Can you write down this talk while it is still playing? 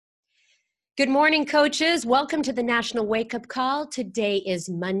Good morning, coaches. Welcome to the National Wake Up Call. Today is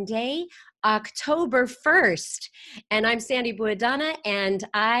Monday, October 1st, and I'm Sandy Buadana, and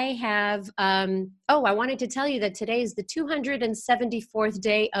I have, I wanted to tell you that today is the 274th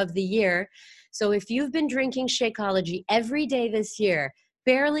day of the year. So if you've been drinking Shakeology every day this year,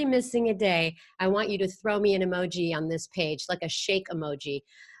 barely missing a day, I want you to throw me an emoji on this page, like a shake emoji.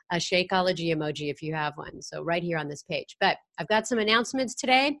 A Shakeology emoji if you have one. So right here on this page. But I've got some announcements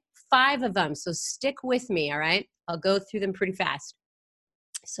today, 5 of them. So stick with me, all right? I'll go through them pretty fast.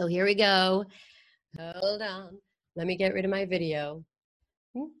 So here we go. Hold on. Let me get rid of my video.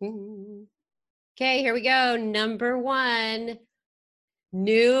 Okay, here we go. Number 1.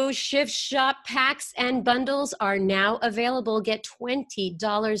 New Shift Shop packs and bundles are now available. Get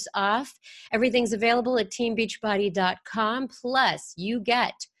 $20 off. Everything's available at teambeachbody.com. Plus, you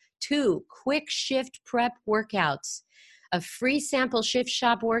get 2 quick shift prep workouts, a free sample Shift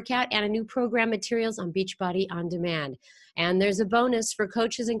Shop workout, and a new program materials on Beachbody On Demand. And there's a bonus for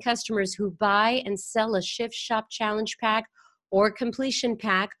coaches and customers who buy and sell a Shift Shop challenge pack or completion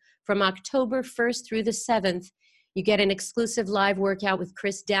pack from October 1st through the 7th. You get an exclusive live workout with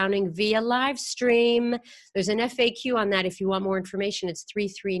Chris Downing via live stream. There's an FAQ on that if you want more information. It's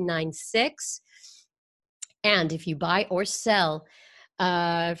 3396. And if you buy or sell,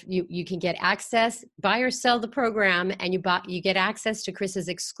 you can get access, buy or sell the program, and you get access to Chris's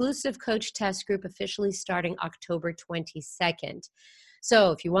exclusive coach test group officially starting October 22nd.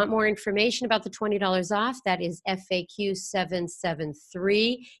 So if you want more information about the $20 off, that is FAQ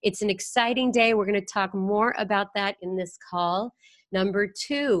 773. It's an exciting day. We're going to talk more about that in this call. Number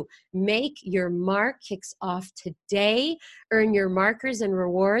 2, Make Your Mark kicks off today. Earn your markers and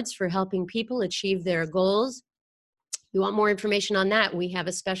rewards for helping people achieve their goals. You want more information on that? We have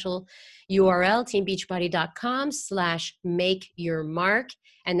a special URL, teambeachbody.com/makeyourmark,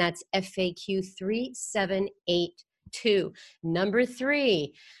 and that's FAQ 3782. Number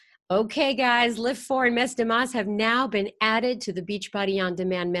 3, okay, guys, Lift 4 and Mes de Mas have now been added to the Beachbody On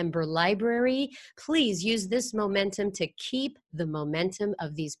Demand member library. Please use this momentum to keep the momentum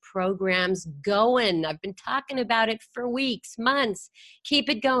of these programs going. I've been talking about it for weeks, months. Keep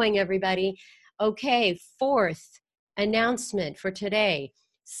it going, everybody. Okay, 4th announcement for today,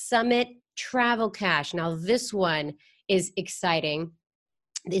 Summit Travel Cash. Now this one is exciting.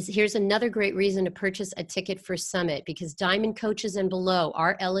 Here's another great reason to purchase a ticket for Summit, because Diamond coaches and below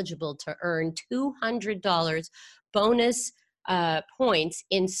are eligible to earn $200 bonus points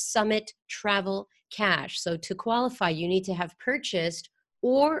in Summit Travel Cash. So to qualify, you need to have purchased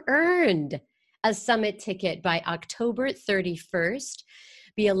or earned a Summit ticket by October 31st.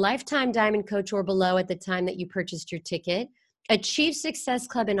 Be a lifetime Diamond coach or below at the time that you purchased your ticket. Achieve Success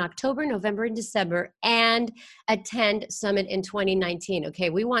Club in October, November, and December, and attend Summit in 2019. Okay,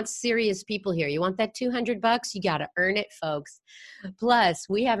 we want serious people here. You want that $200? You got to earn it, folks. Plus,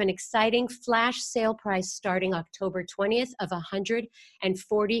 we have an exciting flash sale price starting October 20th of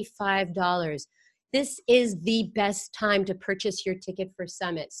 $145. This is the best time to purchase your ticket for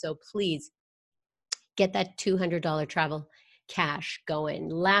Summit, so please get that $200 travel cash going.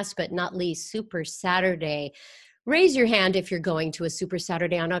 Last but not least, Super Saturday. Raise your hand if you're going to a Super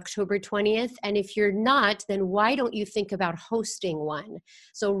Saturday on October 20th. And if you're not, then why don't you think about hosting one?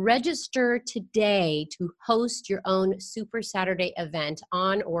 So register today to host your own Super Saturday event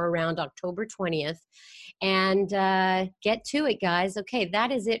on or around October 20th. And get to it, guys. Okay,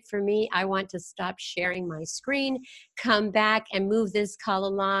 that is it for me. I want to stop sharing my screen, come back and move this call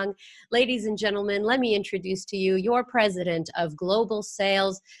along. Ladies and gentlemen, let me introduce to you your president of global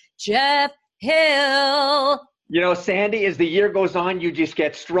sales, Jeff Hill. You know, Sandy, as the year goes on, you just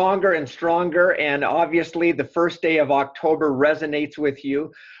get stronger and stronger. And obviously, the first day of October resonates with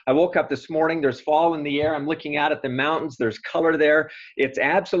you. I woke up this morning, there's fall in the air. I'm looking out at the mountains. There's color there. It's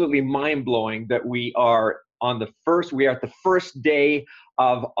absolutely mind-blowing that we are at the first day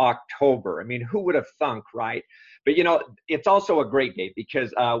of October. I mean, who would have thunk, right? But, you know, it's also a great day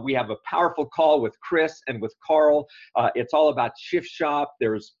because we have a powerful call with Chris and with Carl. It's all about Shift Shop.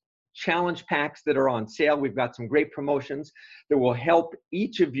 There's challenge packs that are on sale. We've got some great promotions that will help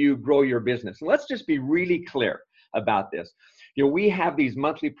each of you grow your business. And let's just be really clear about this. You know, we have these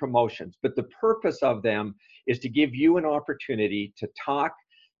monthly promotions, but the purpose of them is to give you an opportunity to talk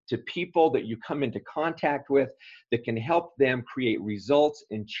to people that you come into contact with that can help them create results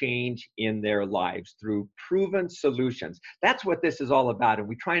and change in their lives through proven solutions. That's what this is all about. And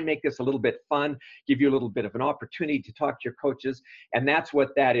we try and make this a little bit fun, give you a little bit of an opportunity to talk to your coaches. And that's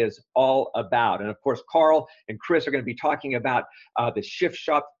what that is all about. And of course, Carl and Chris are going to be talking about the Shift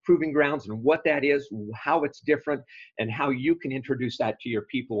Shop Proving Grounds and what that is, how it's different, and how you can introduce that to your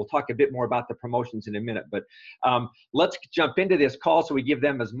people. We'll talk a bit more about the promotions in a minute, but let's jump into this call so we give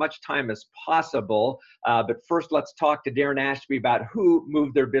them as much time as possible. But first, let's talk to Darren Ashby about who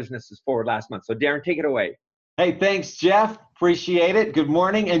moved their businesses forward last month. So Darren, take it away. Hey, thanks, Jeff. Appreciate it. Good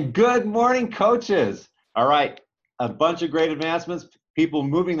morning, and good morning, coaches. All right, a bunch of great advancements, people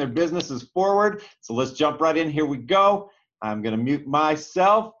moving their businesses forward. So let's jump right in. Here we go. I'm going to mute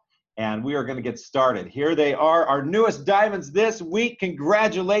myself, and we are going to get started. Here they are, our newest diamonds this week.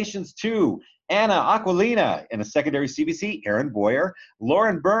 Congratulations to Anna Aquilina in a secondary CBC, Aaron Boyer,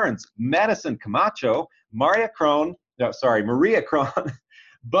 Lauren Burns, Madison Camacho, Maria Crone,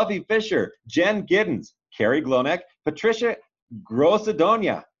 Buffy Fisher, Jen Giddens, Carrie Glonek, Patricia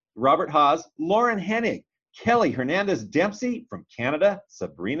Grossadonia, Robert Haas, Lauren Hennig, Kelly Hernandez-Dempsey from Canada,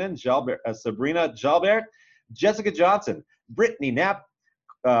 Sabrina Jalbert, Jessica Johnson, Brittany Knapp,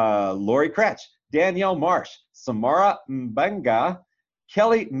 Lori Kretsch, Danielle Marsh, Samara Mbenga,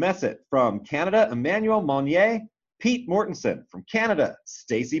 Kelly Messett from Canada, Emmanuel Monnier, Pete Mortensen from Canada,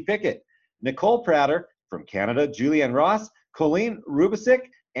 Stacy Pickett, Nicole Prater from Canada, Julianne Ross, Colleen Rubisic,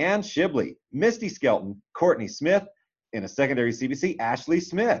 Ann Shibley, Misty Skelton, Courtney Smith, in a secondary CBC, Ashley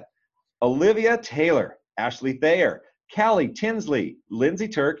Smith, Olivia Taylor, Ashley Thayer, Callie Tinsley, Lindsay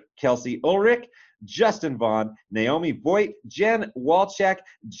Turk, Kelsey Ulrich, Justin Vaughn, Naomi Voigt, Jen Walczak,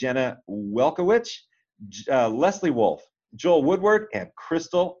 Jenna Welkowicz, Leslie Wolf, Joel Woodward, and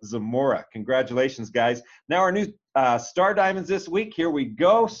Crystal Zamora. Congratulations, guys. Now our new Star Diamonds this week. Here we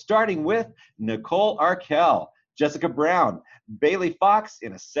go, starting with Nicole Arkell, Jessica Brown, Bailey Fox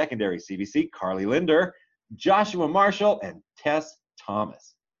in a secondary CBC, Carly Linder, Joshua Marshall, and Tess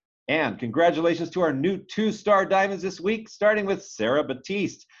Thomas. And congratulations to our new 2-star diamonds this week, starting with Sarah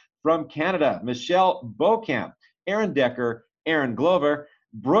Batiste from Canada, Michelle Beaucamp, Aaron Decker, Aaron Glover,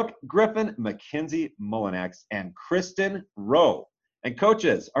 Brooke Griffin, Mackenzie Mullinax, and Kristen Rowe. And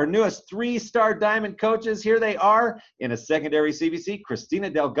coaches, our newest 3-star diamond coaches, here they are in a secondary CBC, Christina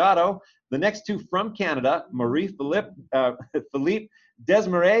Delgado. The next 2 from Canada, Marie-Philippe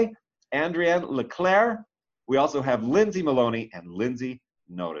Desmarais, Andrienne Leclerc. We also have Lindsay Maloney and Lindsay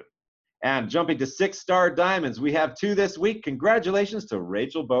Noden. And jumping to 6-star diamonds, we have 2 this week. Congratulations to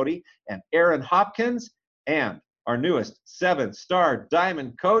Rachel Bodie and Aaron Hopkins. And our newest 7-star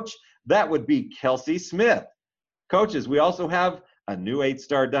diamond coach, that would be Kelsey Smith. Coaches, we also have a new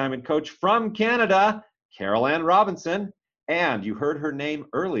 8-star diamond coach from Canada, Carol Ann Robinson. And you heard her name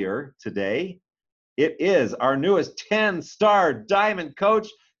earlier today. It is our newest 10-star diamond coach.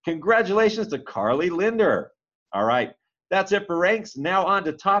 Congratulations to Carly Linder. All right, that's it for ranks. Now on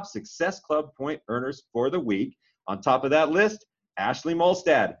to top Success Club point earners for the week. On top of that list, Ashley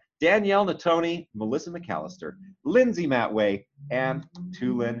Molstad, Danielle Natoni, Melissa McAllister, Lindsay Matway, and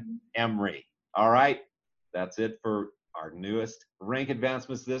Tulin Emery. All right, that's it for our newest rank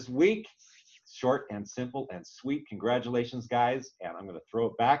advancements this week. Short and simple and sweet. Congratulations, guys. And I'm going to throw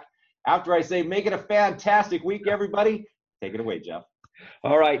it back after I say, make it a fantastic week, everybody. Take it away, Jeff.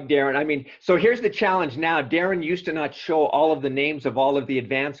 All right, Darren. I mean, so here's the challenge now. Darren used to not show all of the names of all of the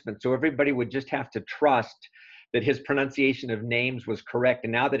advancements, so everybody would just have to trust that his pronunciation of names was correct.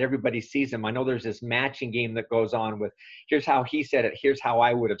 And now that everybody sees him, I know there's this matching game that goes on with, here's how he said it, here's how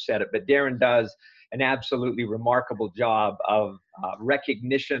I would have said it. But Darren does an absolutely remarkable job of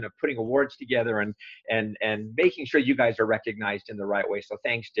recognition, of putting awards together and making sure you guys are recognized in the right way. So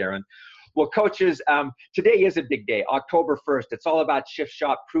thanks, Darren. Well, coaches, today is a big day, October 1st. It's all about Shift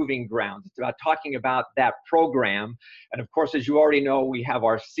Shop Proving Grounds. It's about talking about that program. And of course, as you already know, we have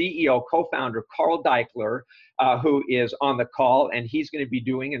our CEO, co-founder, Carl Deichler, who is on the call, and he's going to be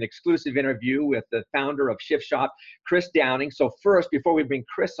doing an exclusive interview with the founder of Shift Shop, Chris Downing. So first, before we bring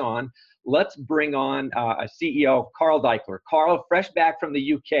Chris on, let's bring on a CEO, Carl Deichler. Carl, fresh back from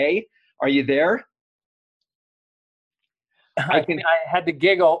the UK. Are you there? I had to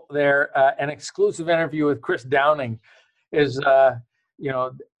giggle there. An exclusive interview with Chris Downing is, you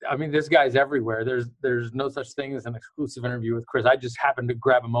know, I mean, this guy's everywhere. There's no such thing as an exclusive interview with Chris. I just happened to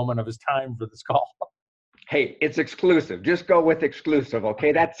grab a moment of his time for this call. Hey, it's exclusive. Just go with exclusive,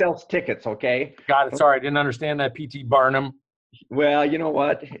 okay? That sells tickets, okay? Got it. Sorry, I didn't understand that, P.T. Barnum. Well, you know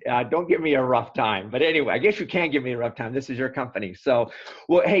what? Don't give me a rough time. But anyway, I guess you can give me a rough time. This is your company. So,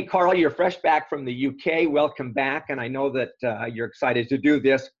 well, hey, Carl, you're fresh back from the UK. Welcome back. And I know that you're excited to do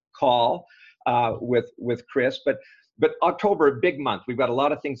this call with Chris. But October, a big month. We've got a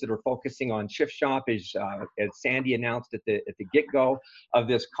lot of things that are focusing on Shift Shop, as Sandy announced at the get-go of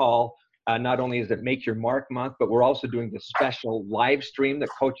this call. Not only is it Make Your Mark Month, but we're also doing the special live stream that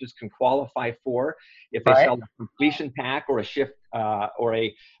coaches can qualify for if they sell a completion pack or a shift or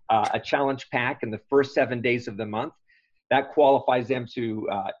a challenge pack in the first 7 days of the month. That qualifies them to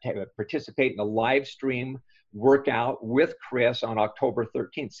participate in a live stream workout with Chris on October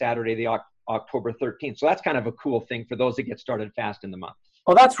 13th, Saturday, the October 13th. So that's kind of a cool thing for those that get started fast in the month.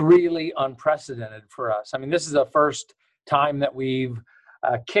 Well, that's really unprecedented for us. I mean, this is the first time that we've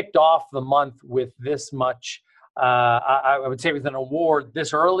kicked off the month with this much, I would say with an award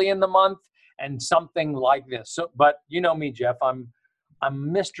this early in the month and something like this. So, but you know me, Jeff, I'm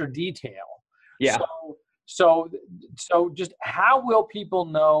Mr. Detail. Yeah. So just how will people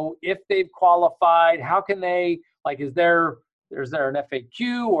know if they've qualified? How can they, like, is there an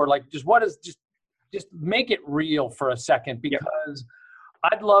FAQ or like, just make it real for a second, because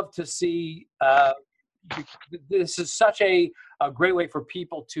I'd love to see, this is such a great way for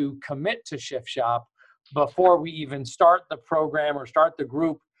people to commit to Shift Shop before we even start the program or start the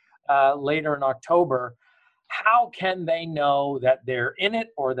group later in October. How can they know that they're in it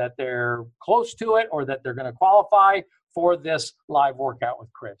or that they're close to it or that they're going to qualify for this live workout with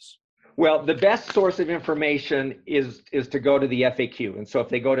Chris? Well, the best source of information is to go to the FAQ. And so if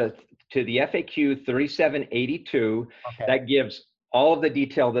they go to the FAQ 3782, that gives all of the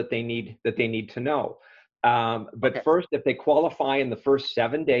detail that they need to know. But first, if they qualify in the first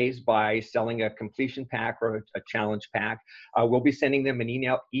 7 days by selling a completion pack or a challenge pack, we'll be sending them an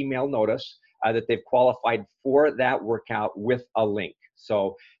email notice that they've qualified for that workout with a link.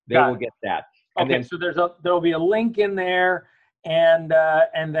 So they will get that. And then, so there'll be a link in there, and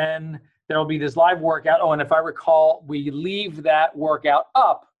then there'll be this live workout. Oh, and if I recall, we leave that workout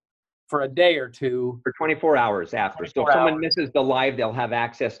up for a day or two. For 24 hours after. So if someone misses the live, they'll have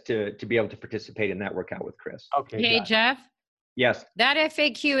access to be able to participate in that workout with Chris. Okay. Hey, Jeff? Yes. That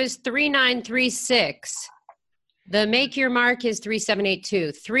FAQ is 3936. The Make Your Mark is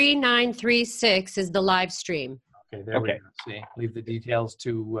 3782. 3936 is the live stream. Okay, there we go. See, leave the details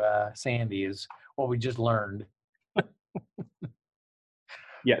to Sandy is what we just learned.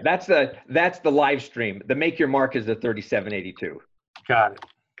 Yeah, that's the live stream. The Make Your Mark is the 3782. Got it.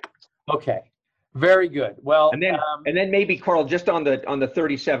 Okay, very good. Well, and then maybe Carl, just on the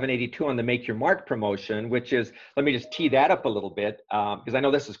 3782 on the Make Your Mark promotion, which is, let me just tee that up a little bit, because I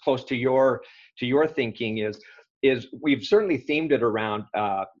know this is close to your thinking, is we've certainly themed it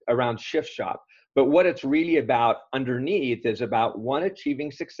around Shift Shop, but what it's really about underneath is about one,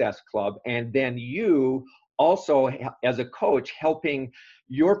 achieving Success Club, and then you also as a coach helping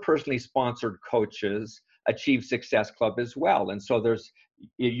your personally sponsored coaches achieve Success Club as well. And so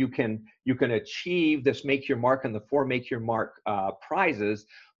you can achieve this Make Your Mark and the 4 Make Your Mark prizes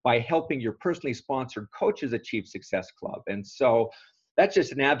by helping your personally sponsored coaches achieve Success Club. And so that's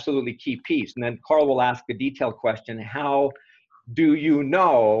just an absolutely key piece. And then Carl will ask a detailed question: how do you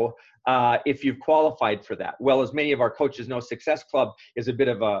know if you've qualified for that? Well, as many of our coaches know, Success Club is a bit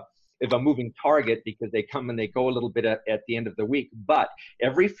of a moving target because they come and they go a little bit at the end of the week. But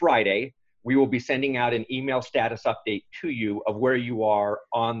every Friday, we will be sending out an email status update to you of where you are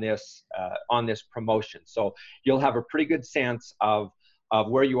on this promotion. So you'll have a pretty good sense of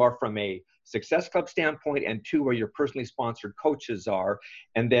where you are from a Success Club standpoint, and 2, where your personally sponsored coaches are.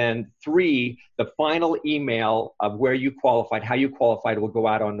 And then 3, the final email of where you qualified, how you qualified, will go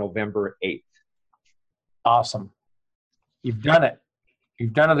out on November 8th. Awesome. You've done it.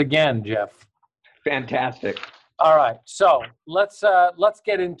 You've done it again, Jeff. Fantastic. All right, so let's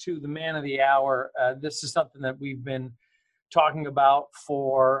get into the man of the hour. This is something that we've been talking about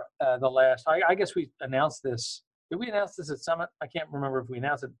for the last. I guess we announced this. Did we announce this at Summit? I can't remember if we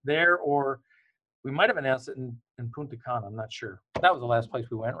announced it there or we might have announced it in Punta Cana. I'm not sure. That was the last place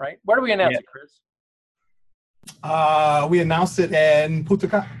we went, right? Where did we announce it, Chris? We announced it in Punta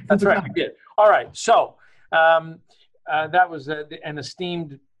Cana. That's right, we did. All right, so that was an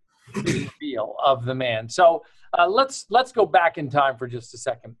esteemed feel of the man. So let's go back in time for just a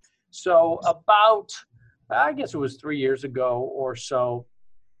second. So about, I guess it was 3 years ago or so,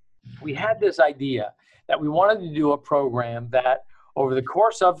 we had this idea that we wanted to do a program that over the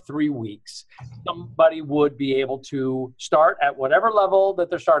course of 3 weeks, somebody would be able to start at whatever level that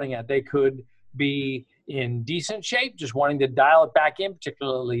they're starting at. They could be in decent shape, just wanting to dial it back in,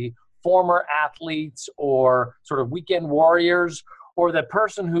 particularly former athletes or sort of weekend warriors, or the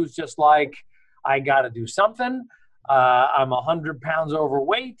person who's just like, I got to do something. I'm 100 pounds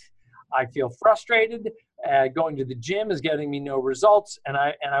overweight. I feel frustrated. Going to the gym is getting me no results, and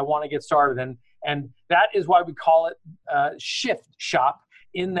I want to get started. And that is why we call it Shift Shop,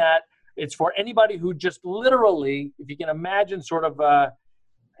 in that it's for anybody who just literally, if you can imagine sort of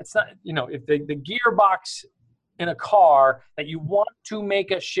it's not, if the gearbox in a car that you want to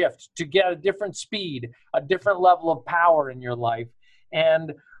make a shift to get a different speed, a different level of power in your life.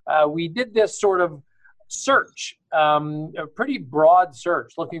 And we did this sort of search, a pretty broad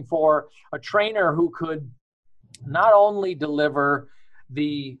search, looking for a trainer who could not only deliver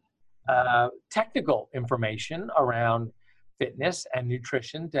the technical information around fitness and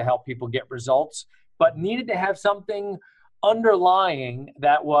nutrition to help people get results, but needed to have something underlying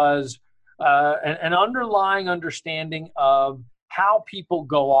that was an underlying understanding of how people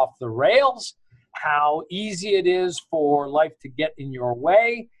go off the rails, how easy it is for life to get in your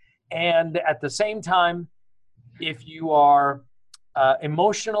way, and at the same time, if you are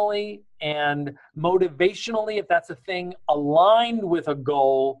emotionally and motivationally, if that's a thing, aligned with a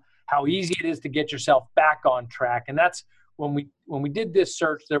goal, how easy it is to get yourself back on track. And that's when we did this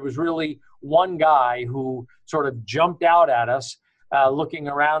search, there was really one guy who sort of jumped out at us, looking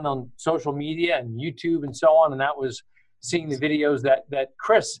around on social media and YouTube and so on, and that was seeing the videos that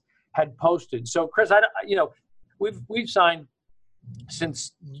Chris had posted. So Chris, we've signed,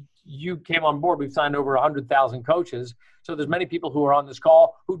 since you came on board, we've signed over 100,000 coaches. So there's many people who are on this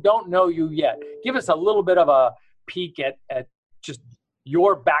call who don't know you yet. Give us a little bit of a peek at just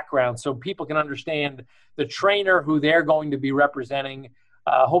your background so people can understand the trainer who they're going to be representing,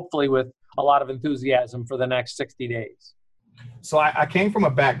 hopefully with a lot of enthusiasm for the next 60 days. So I came from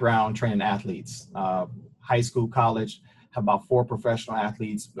a background training athletes, high school, college, have about 4 professional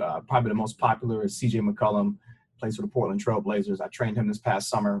athletes. Probably the most popular is CJ McCollum, plays for the Portland Trailblazers. I trained him this past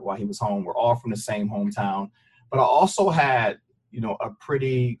summer while he was home. We're all from the same hometown. But I also had, a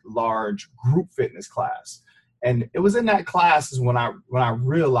pretty large group fitness class. And it was in that class is when I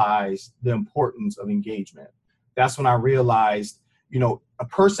realized the importance of engagement. That's when I realized, a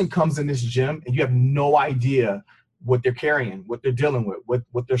person comes in this gym and you have no idea what they're carrying, what they're dealing with,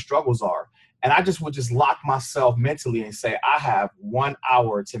 what their struggles are. And I would lock myself mentally and say, I have 1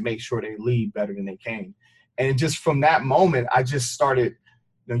 hour to make sure they leave better than they came. And just from that moment, I just started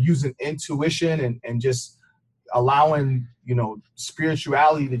using intuition and just allowing,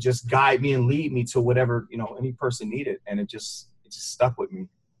 spirituality to just guide me and lead me to whatever, any person needed. And it just stuck with me.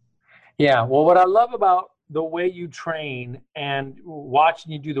 Yeah. Well, what I love about the way you train and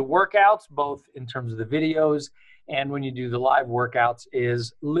watching you do the workouts, both in terms of the videos and when you do the live workouts,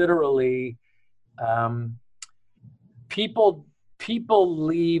 is literally people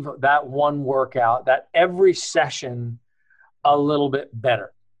leave that one workout, that every session, a little bit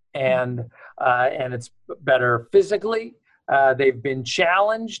better. And it's better physically. They've been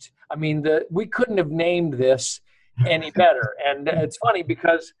challenged. I mean, we couldn't have named this any better. And it's funny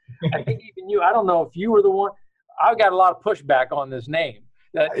because I think even you, I don't know if you were the one, I got a lot of pushback on this name.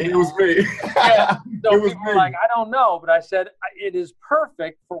 It was me. Yeah, so it was people me. were like, I don't know, but I said, it is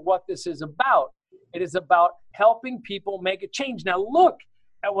perfect for what this is about. It is about helping people make a change. Now look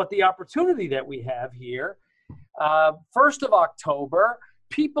at what the opportunity that we have here. 1st of October,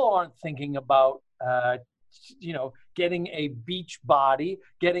 people aren't thinking about, getting a beach body,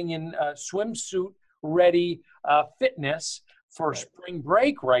 getting in swimsuit ready fitness for spring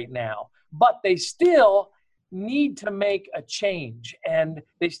break right now, but they still need to make a change and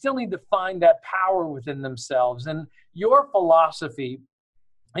they still need to find that power within themselves. And your philosophy,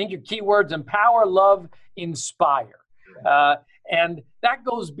 I think your keywords: empower, love, inspire. And that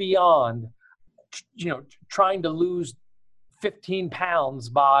goes beyond, trying to lose 15 pounds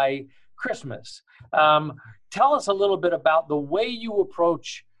by Christmas. Tell us a little bit about the way you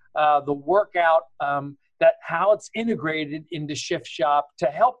approach the workout, how it's integrated into Shift Shop to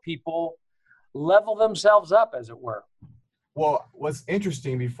help people level themselves up, as it were. Well, what's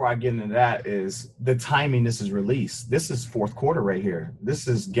interesting before I get into that is the timing this is released. This is 4th quarter right here. This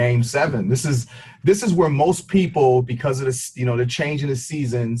is game 7. This is where most people, because of this, the change in the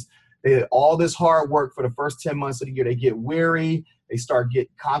seasons, they did all this hard work for the first 10 months of the year. They get weary. They start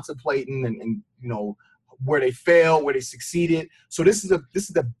contemplating and where they failed, where they succeeded. So this is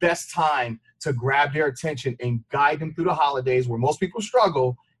the best time to grab their attention and guide them through the holidays where most people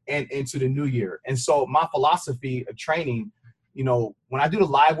struggle and into the new year. And so my philosophy of training, when I do the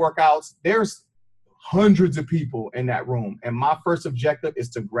live workouts, there's hundreds of people in that room. And my first objective is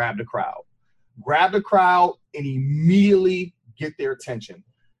to grab the crowd and immediately get their attention.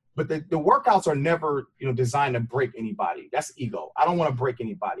 But the workouts are never, designed to break anybody. That's ego. I don't want to break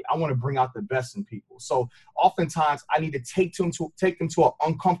anybody. I want to bring out the best in people. So oftentimes I need to take them to an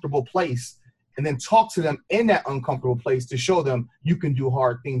uncomfortable place and then talk to them in that uncomfortable place to show them you can do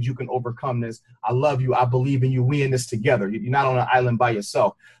hard things. You can overcome this. I love you. I believe in you. We in this together. You're not on an island by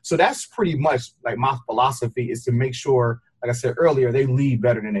yourself. So that's pretty much like my philosophy, is to make sure like I said earlier, they leave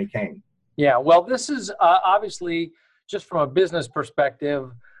better than they came. Yeah, well, this is obviously just from a business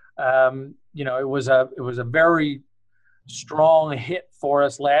perspective. It was a very strong hit for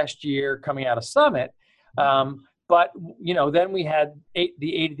us last year coming out of Summit. But then we had the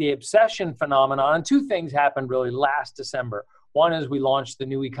 80-day obsession phenomenon, and two things happened really last December. One is we launched the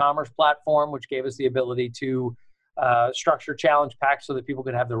new e-commerce platform, which gave us the ability to structure challenge packs so that people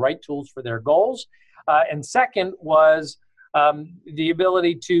could have the right tools for their goals. And second was the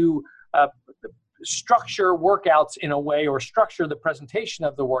ability to structure workouts in a way, or structure the presentation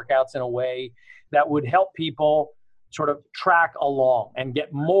of the workouts in a way that would help people sort of track along and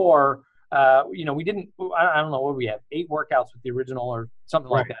get more. We didn't, I don't know what we have, 8 workouts with the original or something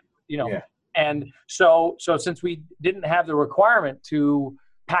like that, Yeah. And so since we didn't have the requirement to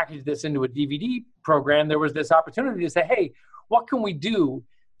package this into a DVD program, there was this opportunity to say, hey, what can we do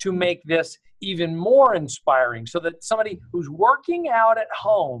to make this even more inspiring so that somebody who's working out at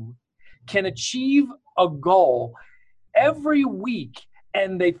home can achieve a goal every week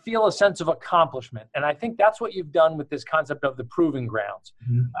and they feel a sense of accomplishment. And I think that's what you've done with this concept of the proving grounds.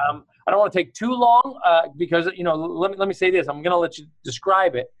 Mm-hmm. I don't want to take too long because, let me say this. I'm going to let you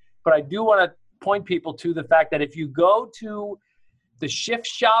describe it. But I do want to point people to the fact that if you go to the Shift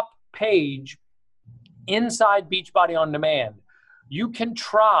Shop page inside Beachbody On Demand, you can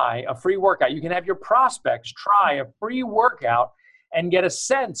try a free workout. You can have your prospects try a free workout and get a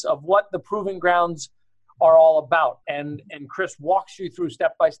sense of what the proving grounds are all about. And Chris walks you through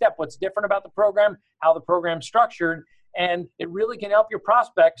step by step what's different about the program, how the program's structured, and it really can help your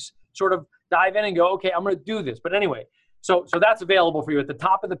prospects sort of dive in and go, okay, I'm going to do this. But anyway, so that's available for you. At the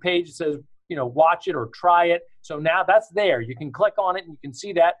top of the page, it says, watch it or try it. So now that's there. You can click on it and you can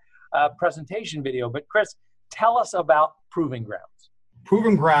see that presentation video. But Chris, tell us about Proving Grounds.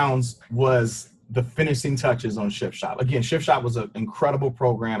 Proving Grounds was the finishing touches on Shift Shop. Again, Shift Shop was an incredible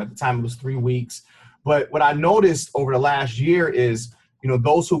program. At the time, it was 3 weeks. But what I noticed over the last year is,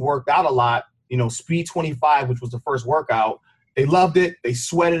 those who worked out a lot, Speed 25, which was the first workout, they loved it. They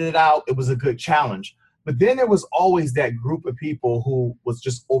sweated it out. It was a good challenge. But then there was always that group of people who was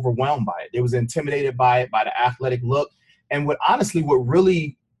just overwhelmed by it. They was intimidated by it, by the athletic look. And what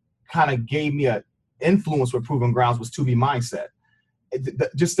really kind of gave me an influence with Proving Grounds was 2B Mindset.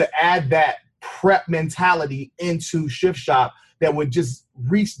 Just to add that prep mentality into Shift Shop that would just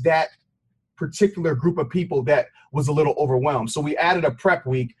reach that particular group of people that was a little overwhelmed. So we added a prep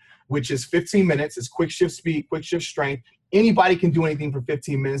week, which is 15 minutes. It's quick shift speed, quick shift strength. Anybody can do anything for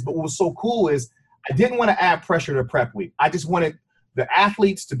 15 minutes. But what was so cool is I didn't want to add pressure to prep week. I just wanted the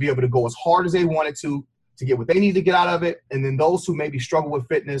athletes to be able to go as hard as they wanted to get what they need to get out of it. And then those who maybe struggle with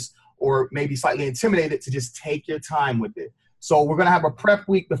fitness or maybe slightly intimidated to just take your time with it. So we're going to have a prep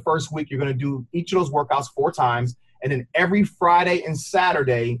week. The first week, you're going to do each of those workouts 4 times. And then every Friday and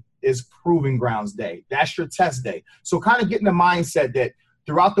Saturday is Proving Grounds Day. That's your test day. So kind of getting the mindset that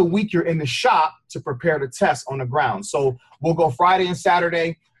throughout the week, you're in the shop to prepare the test on the ground. So we'll go Friday and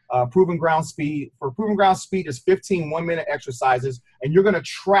Saturday. Proving Ground Speed. For Proving Ground Speed, is 15 one-minute exercises, and you're going to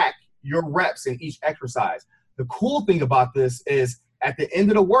track your reps in each exercise. The cool thing about this is at the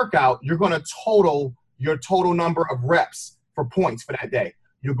end of the workout, you're going to total your total number of reps for points for that day.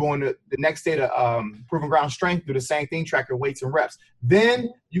 You're going to the next day to Proving Ground Strength, do the same thing, track your weights and reps. Then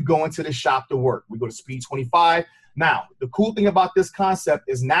you go into the shop to work. We go to Speed 25. Now, the cool thing about this concept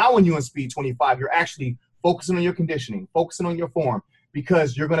is now when you're in Speed 25, you're actually focusing on your conditioning, focusing on your form,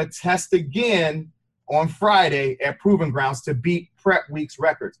 because you're going to test again on Friday at Proving Grounds to beat Prep Week's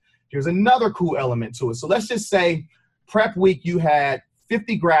records. Here's another cool element to it. So let's just say Prep Week you had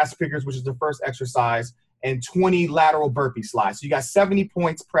 50 grass pickers, which is the first exercise, and 20 lateral burpee slides. So you got 70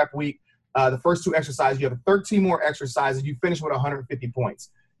 points Prep Week. The first 2 exercises, you have 13 more exercises. You finish with 150 points.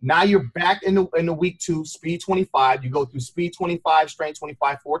 Now you're back in the week 2, Speed 25. You go through Speed 25, Strength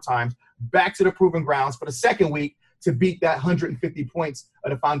 25 4 times, back to the Proving Grounds for the second week to beat that 150 points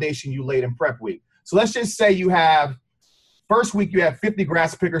of the foundation you laid in Prep Week. So let's just say you have, first week you have 50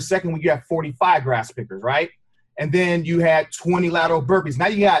 grass pickers, second week you have 45 grass pickers, right? And then you had 20 lateral burpees. Now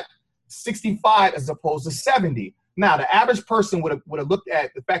you got 65 as opposed to 70. Now, the average person would have looked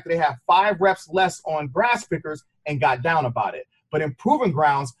at the fact that they have 5 reps less on grass pickers and got down about it. But in Proving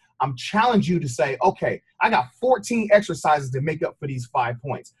Grounds, I'm challenging you to say, okay, I got 14 exercises to make up for these 5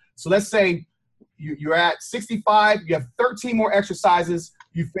 points. So let's say you're at 65, you have 13 more exercises,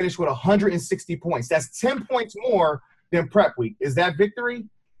 you finish with 160 points. That's 10 points more than Prep Week. Is that victory?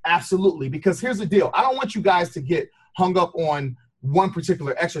 Absolutely. Because here's the deal. I don't want you guys to get hung up on one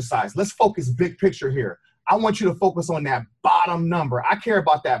particular exercise. Let's focus big picture here. I want you to focus on that bottom number. I care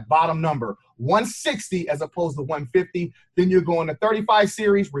about that bottom number, 160 as opposed to 150. Then you're going to 35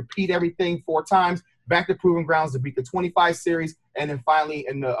 series, repeat everything 4 times, back to Proving Grounds to beat the 25 series, and then finally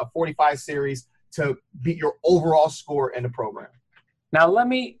in the 45 series to beat your overall score in the program. Now, let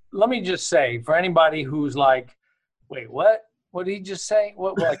me just say, for anybody who's like, wait, what? What did he just say?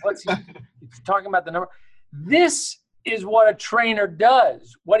 What's he he's talking about the number? This is what a trainer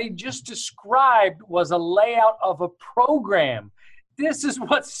does. What he just described was a layout of a program. This is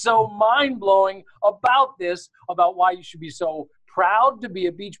what's so mind-blowing about this, about why you should be so proud to be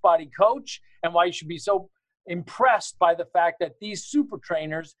a Beachbody coach and why you should be so impressed by the fact that these super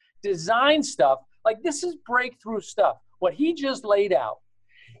trainers design stuff. Like, this is breakthrough stuff. What he just laid out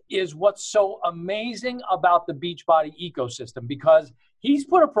is what's so amazing about the Beachbody ecosystem, because he's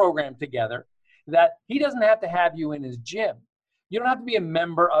put a program together that he doesn't have to have you in his gym. You don't have to be a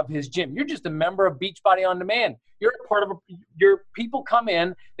member of his gym. You're just a member of Beachbody On Demand. You're a part of your people come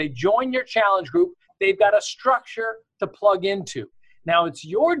in, they join your challenge group. They've got a structure to plug into. Now it's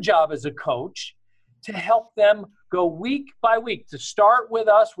your job as a coach to help them go week by week, to start with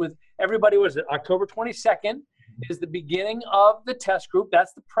us, with everybody. Was it October 22nd is the beginning of the test group.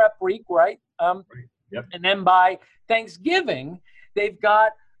 That's the prep week, right? Yep. And then by Thanksgiving, they've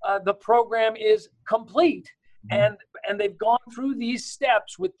got the program is complete. And they've gone through these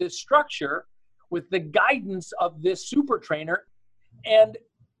steps with this structure, with the guidance of this super trainer, and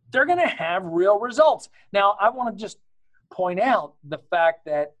they're going to have real results. Now, I want to just point out the fact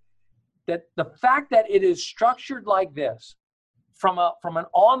that it is structured like this, from an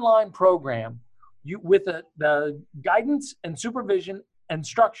online program, with the guidance and supervision and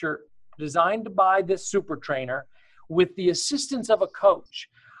structure designed by this super trainer, with the assistance of a coach.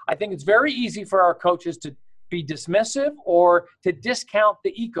 I think it's very easy for our coaches to be dismissive or to discount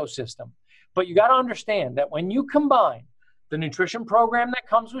the ecosystem. But you got to understand that when you combine the nutrition program that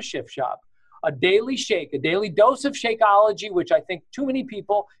comes with Shift Shop, a daily shake, a daily dose of Shakeology, which I think too many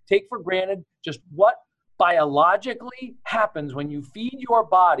people take for granted, just what biologically happens when you feed your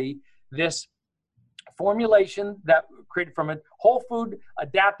body this formulation that created from a whole food,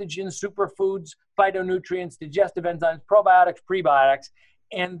 adaptogens, superfoods, phytonutrients, digestive enzymes, probiotics, prebiotics,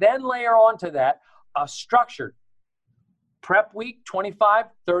 and then layer onto that a structured prep week, 25,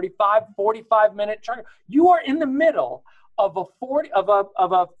 35, 45-minute chunk. You are in the middle of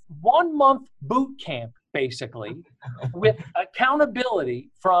a 1 month boot camp, basically, with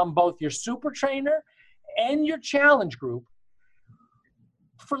accountability from both your super trainer and your challenge group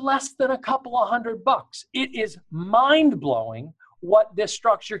for less than a couple of $100. It is mind-blowing what this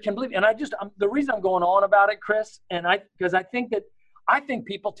structure can believe. And the reason I'm going on about it, Chris, because I think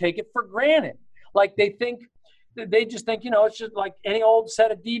people take it for granted. Like they just think, it's just like any old set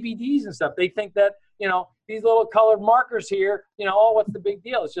of DVDs and stuff. They think that, these little colored markers here, what's the big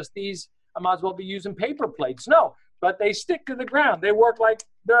deal? It's just these, I might as well be using paper plates. No, but they stick to the ground. They work like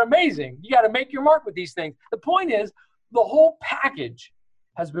they're amazing. You got to make your mark with these things. The point is, the whole package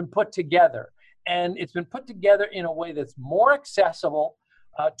has been put together, and it's been put together in a way that's more accessible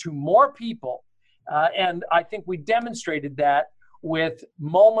to more people. And I think we demonstrated that with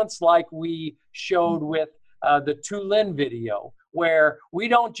moments like we showed with the Tu Lin video, where we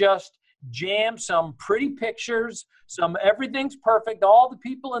don't just jam some pretty pictures, some everything's perfect, all the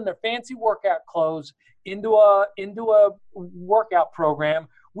people in their fancy workout clothes into a workout program.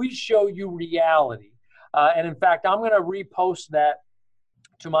 We show you reality. And in fact, I'm going to repost that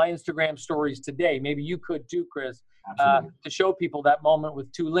to my Instagram stories today. Maybe you could too, Chris, to show people that moment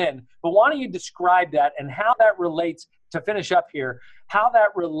with Tu Lin. But why don't you describe that and how that relates, to finish up here, how that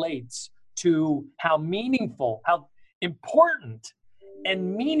relates to how meaningful, how important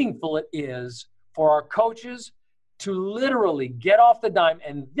and meaningful it is for our coaches to literally get off the dime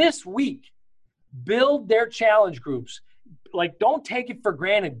and this week build their challenge groups. Like, don't take it for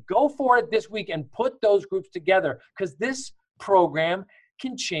granted. Go for it this week and put those groups together, because this program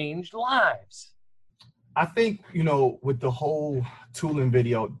can change lives. I think, with the whole Tu Lin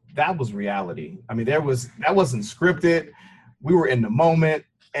video, that was reality. I mean, that wasn't scripted. We were in the moment.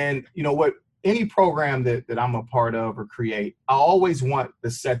 And what, any program that I'm a part of or create, I always want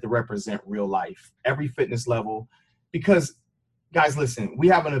the set to represent real life, every fitness level, because guys, listen, we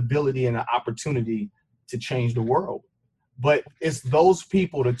have an ability and an opportunity to change the world, but it's those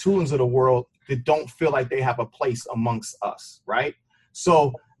people, the Tu Lins of the world, that don't feel like they have a place amongst us, right?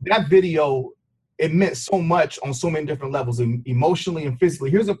 So that video, it meant so much on so many different levels, emotionally and physically.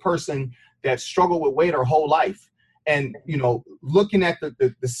 Here's a person that struggled with weight her whole life. And, looking at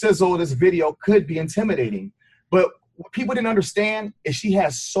the sizzle of this video could be intimidating. But what people didn't understand is she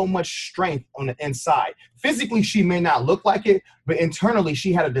has so much strength on the inside. Physically, she may not look like it, but internally,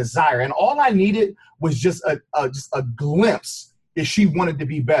 she had a desire. And all I needed was just a glimpse if she wanted to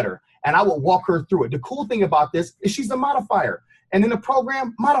be better. And I would walk her through it. The cool thing about this is she's a modifier. And in the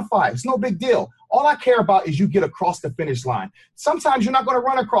program, modify. It's no big deal. All I care about is you get across the finish line. Sometimes you're not going to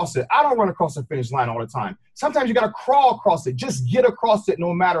run across it. I don't run across the finish line all the time. Sometimes you got to crawl across it. Just get across it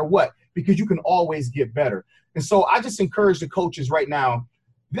no matter what, because you can always get better. And so I just encourage the coaches right now,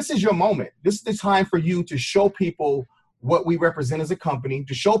 this is your moment. This is the time for you to show people what we represent as a company,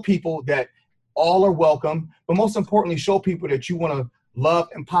 to show people that all are welcome, but most importantly, show people that you want to love,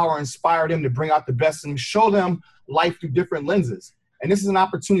 empower, inspire them to bring out the best in them, show them life through different lenses. And this is an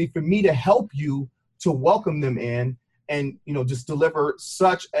opportunity for me to help you to welcome them in and, just deliver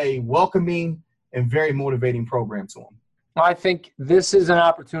such a welcoming and very motivating program to them. I think this is an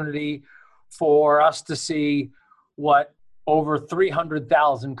opportunity for us to see what over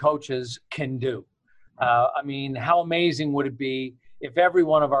 300,000 coaches can do. How amazing would it be if every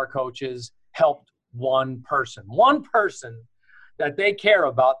one of our coaches helped one person that they care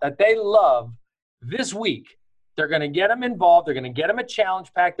about, that they love this week. They're going to get them involved. They're going to get them a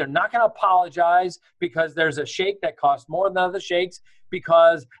challenge pack. They're not going to apologize because there's a shake that costs more than other shakes,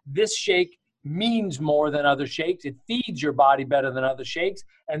 because this shake means more than other shakes. It feeds your body better than other shakes.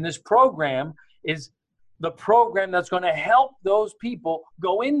 And this program is the program that's going to help those people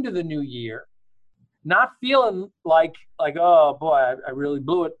go into the new year not feeling like, oh boy, I really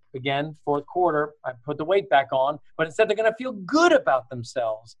blew it again, fourth quarter, I put the weight back on, but instead they're going to feel good about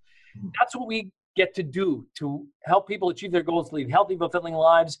themselves. That's what we get to do to help people achieve their goals, lead healthy, fulfilling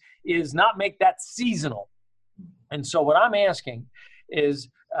lives, is not make that seasonal. And so what I'm asking is,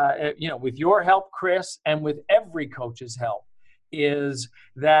 with your help, Chris, and with every coach's help, is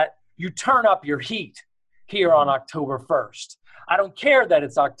that you turn up your heat here on October 1st. I don't care that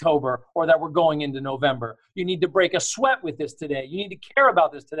it's October or that we're going into November. You need to break a sweat with this today. You need to care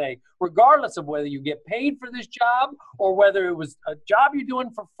about this today, regardless of whether you get paid for this job or whether it was a job you're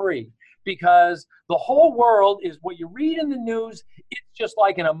doing for free. Because the whole world is what you read in the news. It's just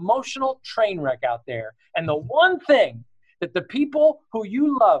like an emotional train wreck out there. And the one thing that the people who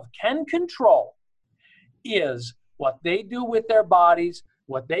you love can control is what they do with their bodies,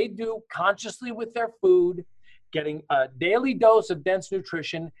 what they do consciously with their food, getting a daily dose of dense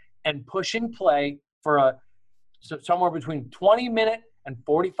nutrition, and pushing play for somewhere between 20-minute and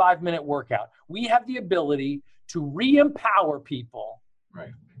 45-minute workout. We have the ability to re-empower people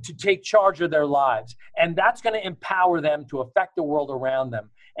to take charge of their lives. And that's going to empower them to affect the world around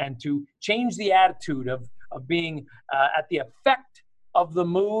them and to change the attitude of being at the effect of the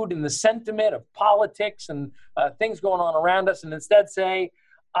mood and the sentiment of politics and things going on around us, and instead say,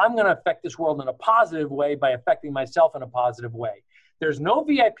 I'm going to affect this world in a positive way by affecting myself in a positive way. There's no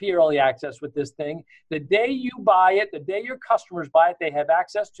VIP early access with this thing. The day you buy it, the day your customers buy it, they have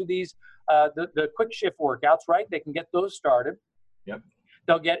access to these, the quick shift workouts, right? They can get those started. Yep.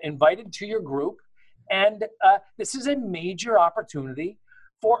 They'll get invited to your group. And this is a major opportunity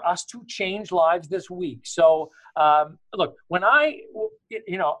for us to change lives this week. So look, when I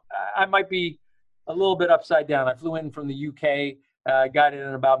might be a little bit upside down. I flew in from the UK. Got in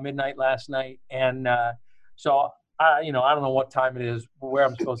at about midnight last night. And so, I don't know what time it is, where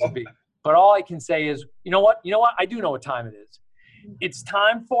I'm supposed to be. But all I can say is, you know what? I do know what time it is. It's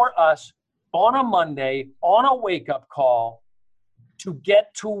time for us on a Monday, on a wake-up call, to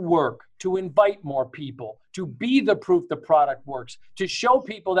get to work, to invite more people, to be the proof the product works, to show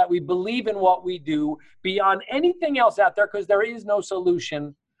people that we believe in what we do beyond anything else out there, because there is no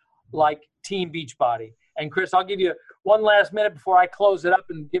solution like Team Beachbody. And Chris, I'll give you one last minute before I close it up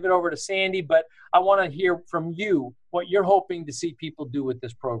and give it over to Sandy, but I want to hear from you what you're hoping to see people do with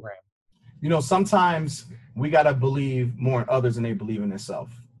this program. Sometimes we got to believe more in others than they believe in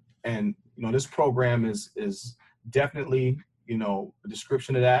themselves. And, this program is definitely, a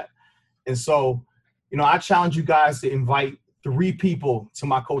description of that. And so, I challenge you guys to invite 3 people to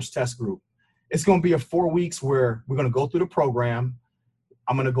my coach test group. It's going to be 4 weeks where we're going to go through the program.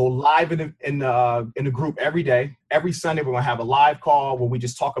 I'm going to go live in the group every day. Every Sunday, we're going to have a live call where we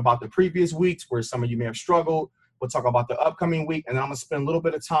just talk about the previous weeks where some of you may have struggled. We'll talk about the upcoming week. And then I'm going to spend a little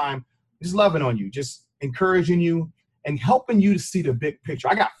bit of time just loving on you, just encouraging you and helping you to see the big picture.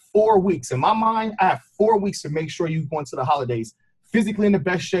 I got 4 weeks. In my mind, I have 4 weeks to make sure you go into the holidays physically in the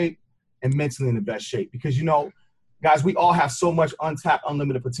best shape and mentally in the best shape. Because, guys, we all have so much untapped,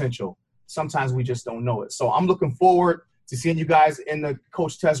 unlimited potential. Sometimes we just don't know it. So I'm looking forward to seeing you guys in the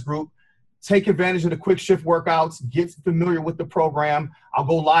coach test group. take advantage of the quick shift workouts, get familiar with the program. I'll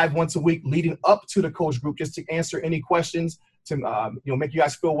go live once a week leading up to the coach group just to answer any questions, to make you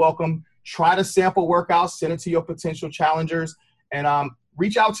guys feel welcome. Try to sample workouts, send it to your potential challengers, and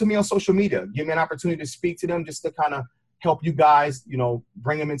reach out to me on social media. Give me an opportunity to speak to them just to kind of help you guys,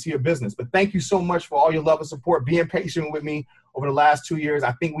 bring them into your business. But thank you so much for all your love and support, being patient with me over the last 2 years.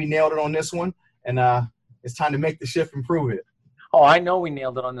 I think we nailed it on this one, and it's time to make the shift and prove it. Oh, I know we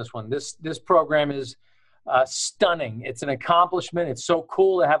nailed it on this one. This program is stunning. It's an accomplishment. It's so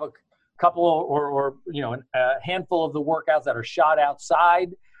cool to have a couple or a handful of the workouts that are shot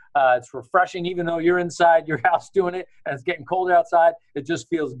outside. It's refreshing, even though you're inside your house doing it and it's getting colder outside. It just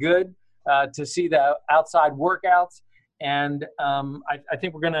feels good to see the outside workouts. And I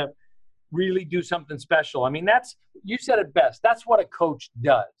think we're going to really do something special. I mean, you said it best. That's what a coach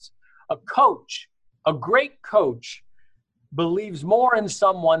does. A great coach believes more in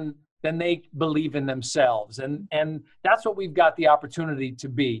someone than they believe in themselves. And that's what we've got the opportunity to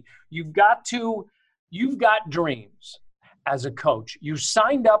be. You've got dreams as a coach. You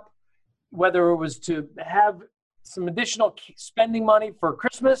signed up, whether it was to have some additional spending money for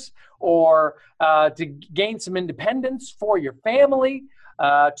Christmas or to gain some independence for your family,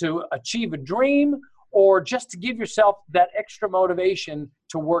 to achieve a dream, or just to give yourself that extra motivation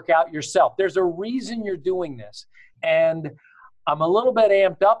to work out yourself. There's a reason you're doing this. And I'm a little bit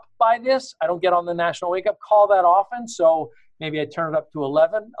amped up by this. I don't get on the National Wake Up Call that often, so maybe I turn it up to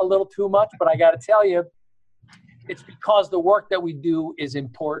 11 a little too much, but I got to tell you, it's because the work that we do is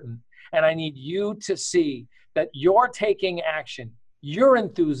important. And I need you to see that you're taking action, your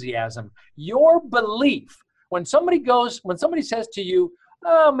enthusiasm, your belief. When somebody says to you,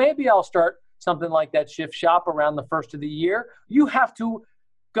 oh, maybe I'll start something like that Shift Shop around the first of the year, you have to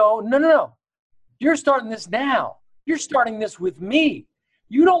go, no. You're starting this now. You're starting this with me.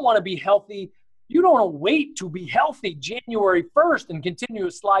 You don't want to be healthy. You don't want to wait to be healthy January 1st and continue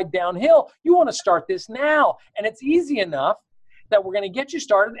to slide downhill. You want to start this now. And it's easy enough that we're going to get you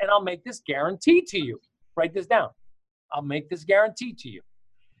started, and I'll make this guarantee to you. Write this down. I'll make this guarantee to you.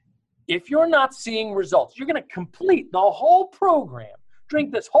 If you're not seeing results, you're going to complete the whole program,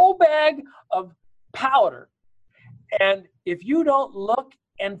 drink this whole bag of powder, and if you don't look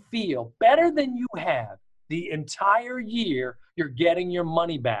and feel better than you have the entire year, you're getting your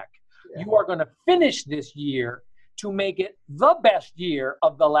money back. Yeah. You are going to finish this year to make it the best year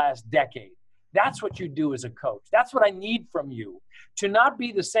of the last decade. That's what you do as a coach. That's what I need from you. To not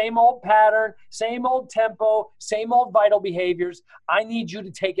be the same old pattern, same old tempo, same old vital behaviors. I need you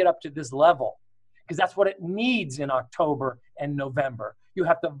to take it up to this level because that's what it needs in October and November. You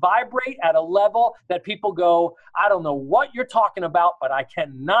have to vibrate at a level that people go, I don't know what you're talking about, but I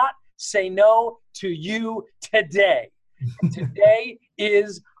cannot say no to you today. Today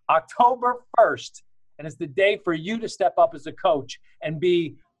is October 1st, and it's the day for you to step up as a coach and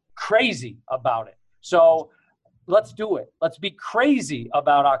be crazy about it. So let's do it. Let's be crazy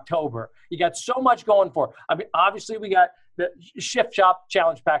about October. You got so much going for it. I mean, obviously we got the Shift Shop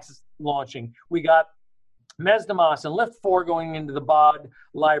Challenge Packs launching. We got Mesdamas and Lift 4 going into the BOD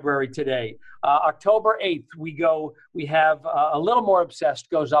library today. October 8th, we have A Little More Obsessed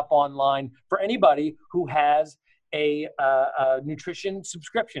goes up online for anybody who has a nutrition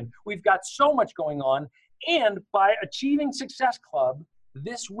subscription. We've got so much going on. And by Achieving Success Club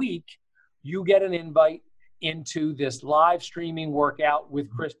this week, you get an invite into this live streaming workout with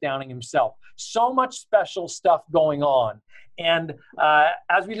Chris Downing himself. So much special stuff going on. And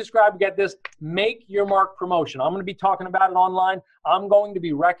as we described, get this, Make Your Mark promotion. I'm going to be talking about it online. I'm going to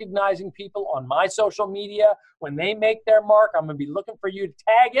be recognizing people on my social media. When they make their mark, I'm going to be looking for you to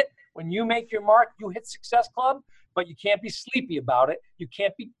tag it. When you make your mark, you hit Success Club, but you can't be sleepy about it. You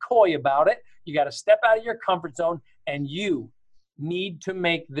can't be coy about it. You got to step out of your comfort zone, and you need to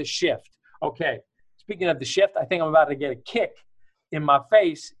make the shift. Okay, speaking of the shift, I think I'm about to get a kick in my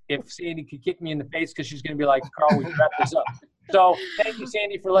face if Sandy could kick me in the face because she's going to be like, Carl, we wrap this up. So thank you,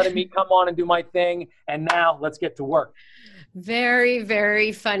 Sandy, for letting me come on and do my thing. And now let's get to work. Very,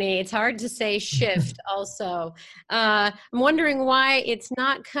 very funny. It's hard to say shift also. I'm wondering why it's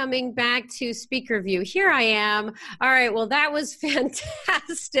not coming back to speaker view. Here I am. All right. Well, that was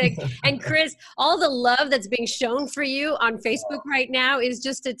fantastic. And Chris, all the love that's being shown for you on Facebook right now is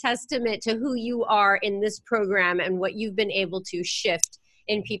just a testament to who you are in this program and what you've been able to shift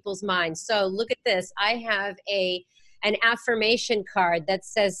in people's minds. So look at this. I have an affirmation card that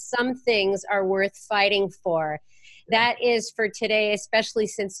says some things are worth fighting for. That is for today, especially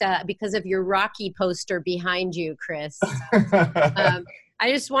since because of your Rocky poster behind you, Chris.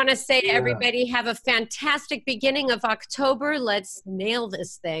 I just want to say to Yeah. everybody, have a fantastic beginning of October. Let's nail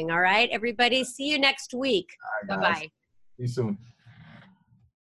this thing. All right, everybody. See you next week. All right, guys. Bye-bye. See you soon.